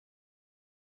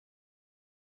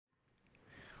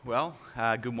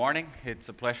Good morning. It's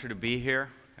a pleasure to be here.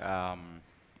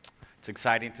 It's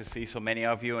exciting to see so many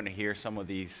of you and to hear some of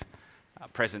these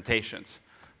presentations.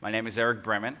 My name is Erick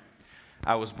Brimen.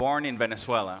 I was born in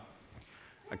Venezuela,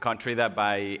 a country that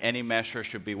by any measure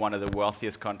should be one of the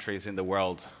wealthiest countries in the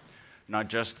world, not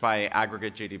just by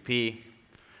aggregate GDP,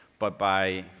 but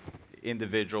by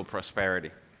individual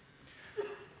prosperity.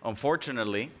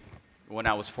 Unfortunately, when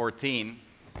I was 14,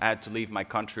 I had to leave my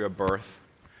country of birth,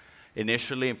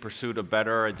 initially in pursuit of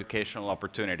better educational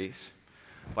opportunities,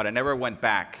 but I never went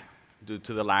back due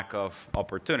to the lack of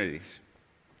opportunities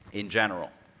in general.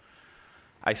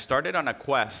 I started on a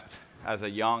quest as a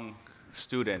young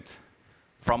student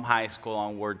from high school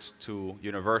onwards to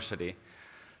university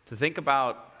to think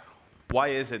about why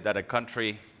is it that a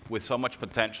country with so much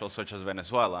potential, such as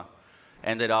Venezuela,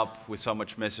 ended up with so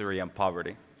much misery and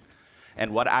poverty,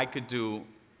 and what I could do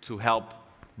to help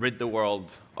rid the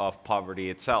world of poverty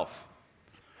itself.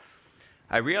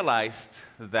 I realized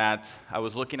that I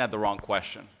was looking at the wrong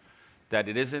question, that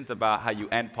it isn't about how you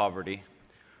end poverty,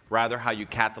 rather how you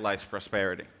catalyze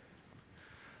prosperity.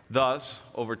 Thus,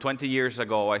 over 20 years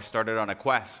ago, I started on a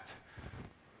quest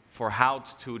for how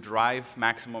to drive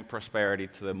maximum prosperity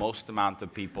to the most amount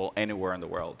of people anywhere in the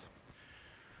world.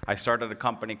 I started a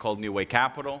company called New Way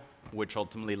Capital, which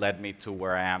ultimately led me to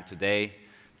where I am today,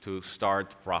 to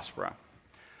start Prospera.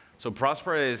 So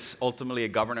Prospera is ultimately a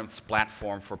governance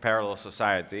platform for parallel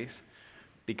societies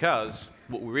because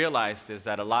what we realized is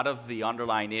that a lot of the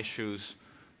underlying issues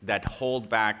that hold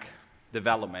back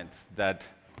development, that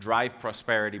drive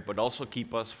prosperity, but also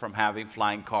keep us from having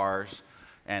flying cars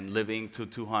and living to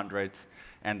 200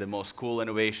 and the most cool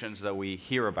innovations that we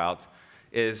hear about,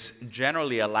 is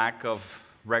generally a lack of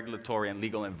regulatory and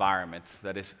legal environment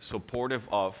that is supportive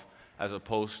of, as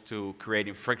opposed to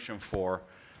creating friction for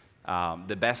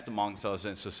the best amongst us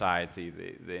in society,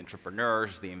 the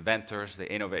entrepreneurs, the inventors,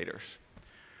 the innovators.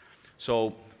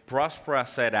 So Prospera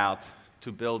set out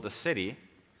to build a city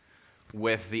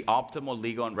with the optimal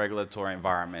legal and regulatory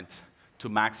environment to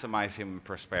maximize human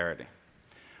prosperity.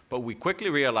 But we quickly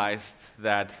realized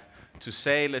that to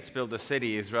say, let's build a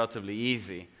city is relatively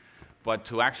easy, but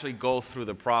to actually go through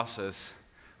the process,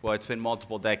 well, it's been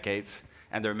multiple decades,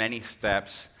 and there are many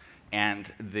steps,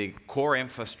 and the core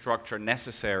infrastructure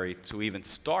necessary to even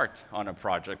start on a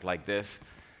project like this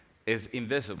is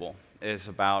invisible. It's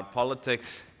about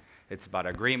politics, it's about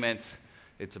agreements,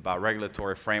 it's about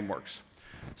regulatory frameworks.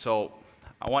 So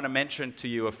I want to mention to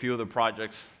you a few of the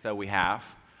projects that we have.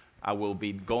 I will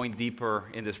be going deeper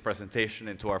in this presentation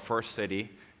into our first city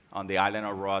on the island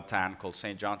of Roatan called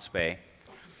St. John's Bay.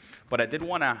 But I did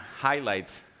want to highlight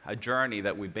a journey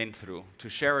that we've been through, to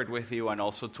share it with you and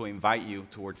also to invite you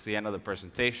towards the end of the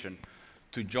presentation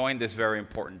to join this very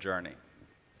important journey.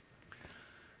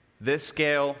 This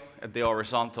scale at the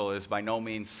horizontal is by no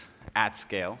means at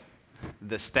scale.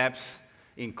 The steps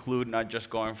include not just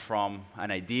going from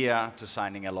an idea to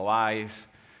signing LOIs,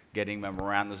 getting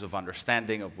memorandums of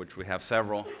understanding, of which we have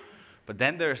several, but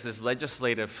then there's this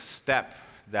legislative step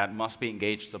that must be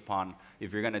engaged upon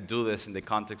if you're going to do this in the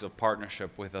context of partnership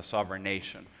with a sovereign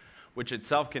nation, which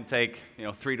itself can take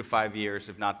 3 to 5 years,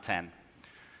 if not 10.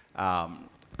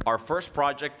 Our first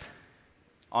project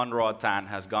on Roatan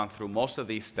has gone through most of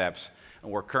these steps,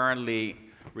 and we're currently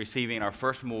receiving our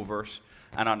first movers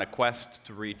and on a quest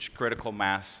to reach critical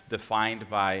mass defined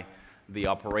by the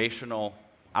operational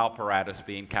apparatus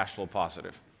being cash flow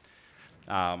positive.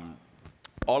 All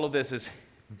of this is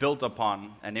built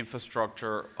upon an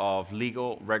infrastructure of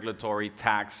legal, regulatory,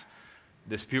 tax,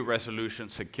 dispute resolution,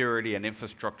 security, and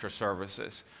infrastructure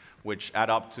services, which add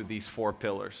up to these 4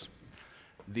 pillars.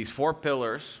 These 4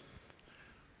 pillars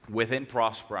within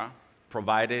Prospera,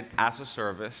 provided as a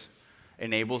service,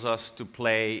 enables us to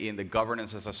play in the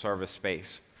governance as a service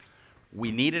space.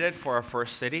 We needed it for our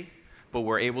first city, but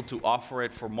we're able to offer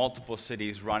it for multiple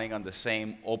cities running on the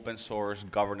same open source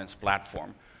governance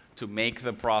platform, to make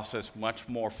the process much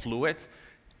more fluid,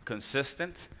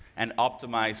 consistent, and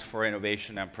optimized for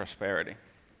innovation and prosperity.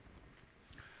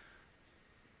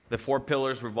 The 4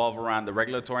 pillars revolve around the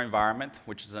regulatory environment,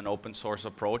 which is an open source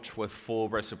approach with full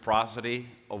reciprocity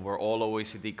over all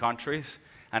OECD countries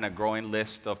and a growing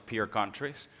list of peer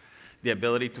countries. The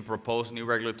ability to propose new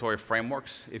regulatory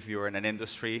frameworks if you're in an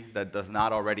industry that does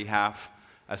not already have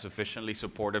a sufficiently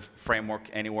supportive framework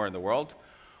anywhere in the world,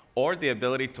 or the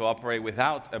ability to operate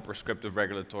without a prescriptive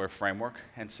regulatory framework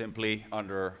and simply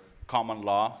under common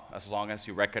law, as long as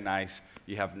you recognize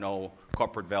you have no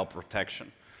corporate veil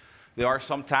protection. There are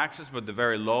some taxes, but they're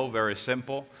very low, very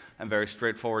simple, and very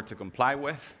straightforward to comply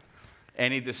with.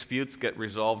 Any disputes get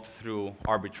resolved through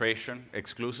arbitration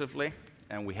exclusively,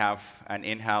 and we have an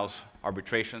in-house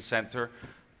arbitration center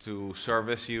to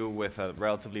service you with a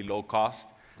relatively low cost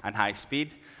and high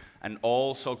speed, and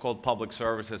all so-called public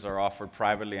services are offered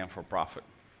privately and for profit.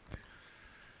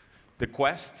 The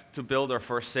quest to build our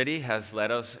first city has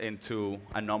led us into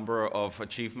a number of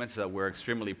achievements that we're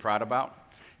extremely proud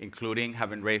about, including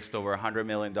having raised over $100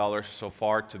 million so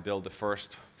far to build the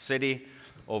first city,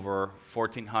 over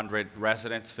 1,400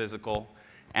 residents, physical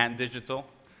and digital.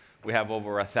 We have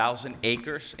over 1,000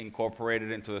 acres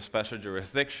incorporated into the special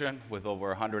jurisdiction, with over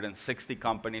 160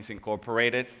 companies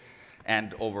incorporated,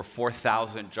 and over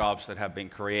 4,000 jobs that have been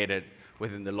created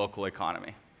within the local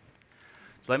economy.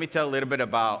 So let me tell a little bit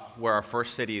about where our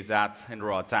first city is at in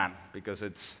Roatan, because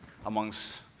it's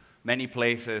amongst many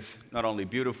places, not only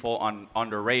beautiful and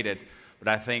underrated, but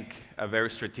I think a very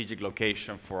strategic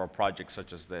location for a project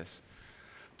such as this.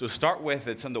 To start with,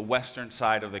 it's on the western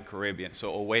side of the Caribbean,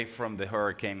 so away from the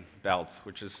hurricane belt,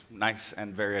 which is nice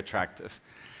and very attractive.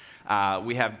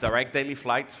 We have direct daily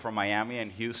flights from Miami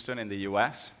and Houston in the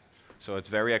US, so it's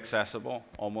very accessible.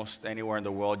 Almost anywhere in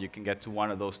the world you can get to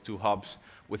one of those two hubs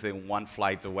within one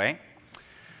flight away.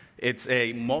 It's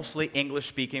a mostly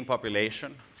English-speaking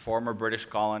population, former British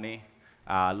colony,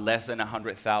 less than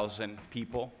 100,000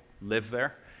 people live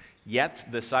there. Yet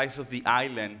the size of the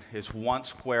island is 1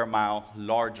 square mile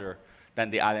larger than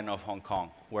the island of Hong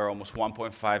Kong, where almost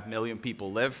 1.5 million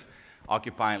people live,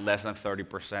 occupying less than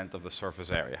 30% of the surface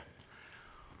area.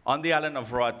 On the island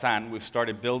of Roatan, we've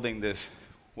started building this,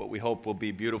 what we hope will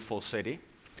be beautiful city,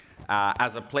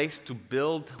 as a place to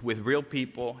build with real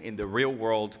people in the real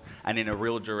world and in a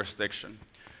real jurisdiction.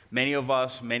 Many of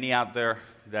us, many out there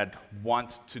that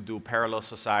want to do parallel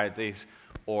societies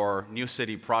or new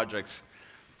city projects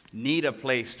need a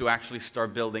place to actually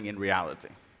start building in reality.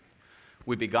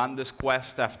 We began this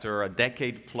quest after a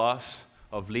decade plus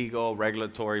of legal,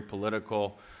 regulatory,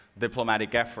 political,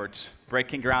 diplomatic efforts,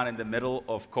 breaking ground in the middle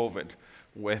of COVID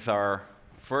with our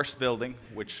first building,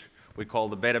 which we call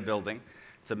the Beta Building.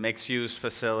 It's a mixed-use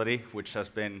facility which has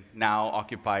been now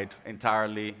occupied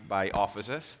entirely by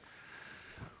offices.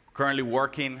 Currently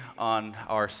working on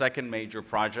our second major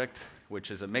project, which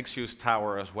is a mixed-use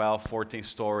tower as well, 14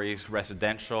 stories,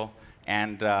 residential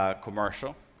and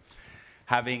commercial.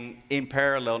 Having in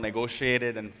parallel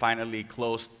negotiated and finally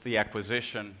closed the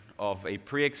acquisition of a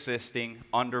pre-existing,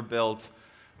 underbuilt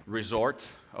resort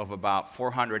of about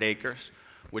 400 acres,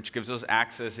 which gives us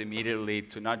access immediately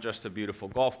to not just a beautiful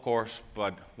golf course,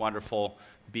 but wonderful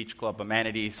beach club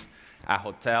amenities, a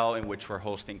hotel in which we're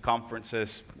hosting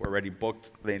conferences. We're already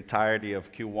booked the entirety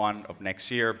of Q1 of next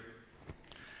year.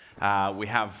 We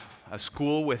have a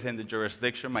school within the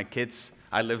jurisdiction.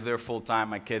 I live there full time.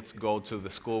 My kids go to the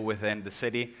school within the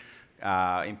city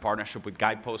in partnership with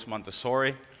Guidepost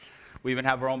Montessori. We even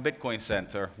have our own Bitcoin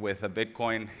center with a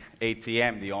Bitcoin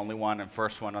ATM, the only one and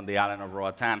first one on the island of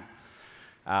Roatan.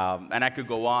 And I could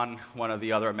go on. One of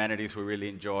the other amenities we really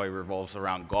enjoy revolves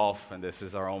around golf, and this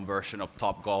is our own version of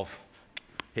Top Golf,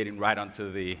 hitting right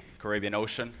onto the Caribbean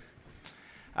Ocean.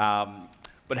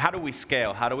 But how do we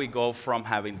scale? How do we go from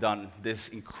having done this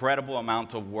incredible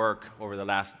amount of work over the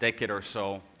last decade or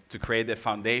so to create the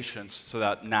foundations so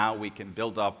that now we can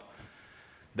build up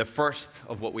the first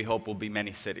of what we hope will be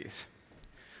many cities?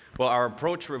 Well, our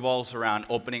approach revolves around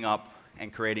opening up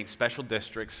and creating special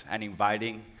districts and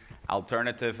inviting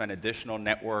alternative and additional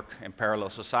network and parallel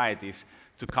societies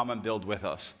to come and build with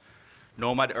us.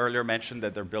 Nomad earlier mentioned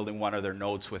that they're building one of their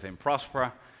nodes within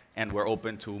Prospera, and we're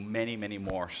open to many, many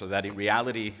more, so that in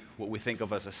reality, what we think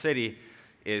of as a city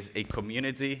is a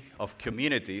community of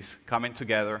communities coming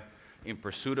together in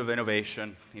pursuit of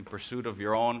innovation, in pursuit of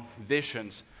your own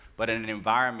visions, but in an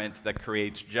environment that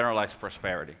creates generalized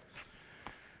prosperity.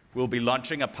 We'll be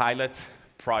launching a pilot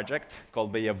project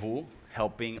called Beyavu,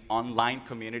 helping online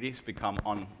communities become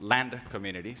on-land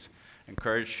communities.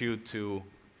 Encourage you to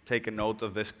take a note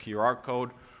of this QR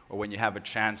code, or when you have a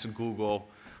chance, Google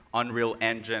Unreal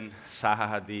Engine, Zaha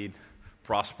Hadid,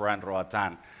 Prospera, and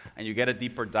Roatan, and you get a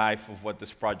deeper dive of what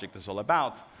this project is all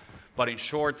about. But in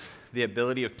short, the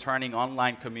ability of turning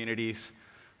online communities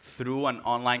through an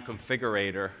online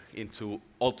configurator into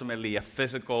ultimately a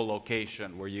physical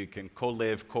location where you can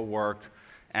co-live, co-work,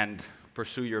 and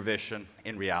pursue your vision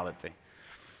in reality.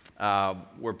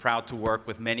 We're proud to work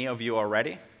with many of you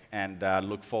already, and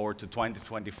look forward to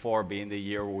 2024 being the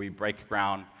year where we break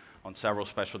ground on several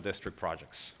special district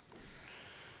projects.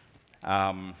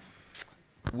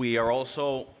 We are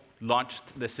also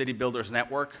launched the City Builders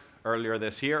Network earlier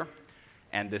this year,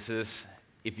 and this is,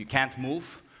 if you can't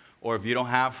move, or if you don't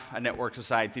have a network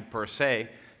society per se,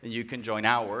 then you can join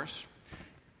ours.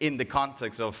 in the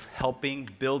context of helping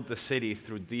build the city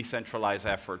through decentralized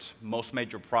efforts. Most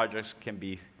major projects can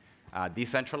be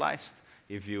decentralized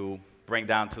if you bring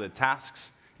down to the tasks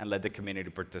and let the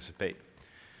community participate.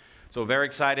 So very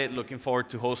excited, looking forward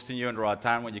to hosting you in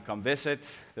Roatan when you come visit.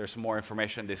 There's more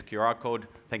information in this QR code.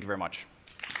 Thank you very much.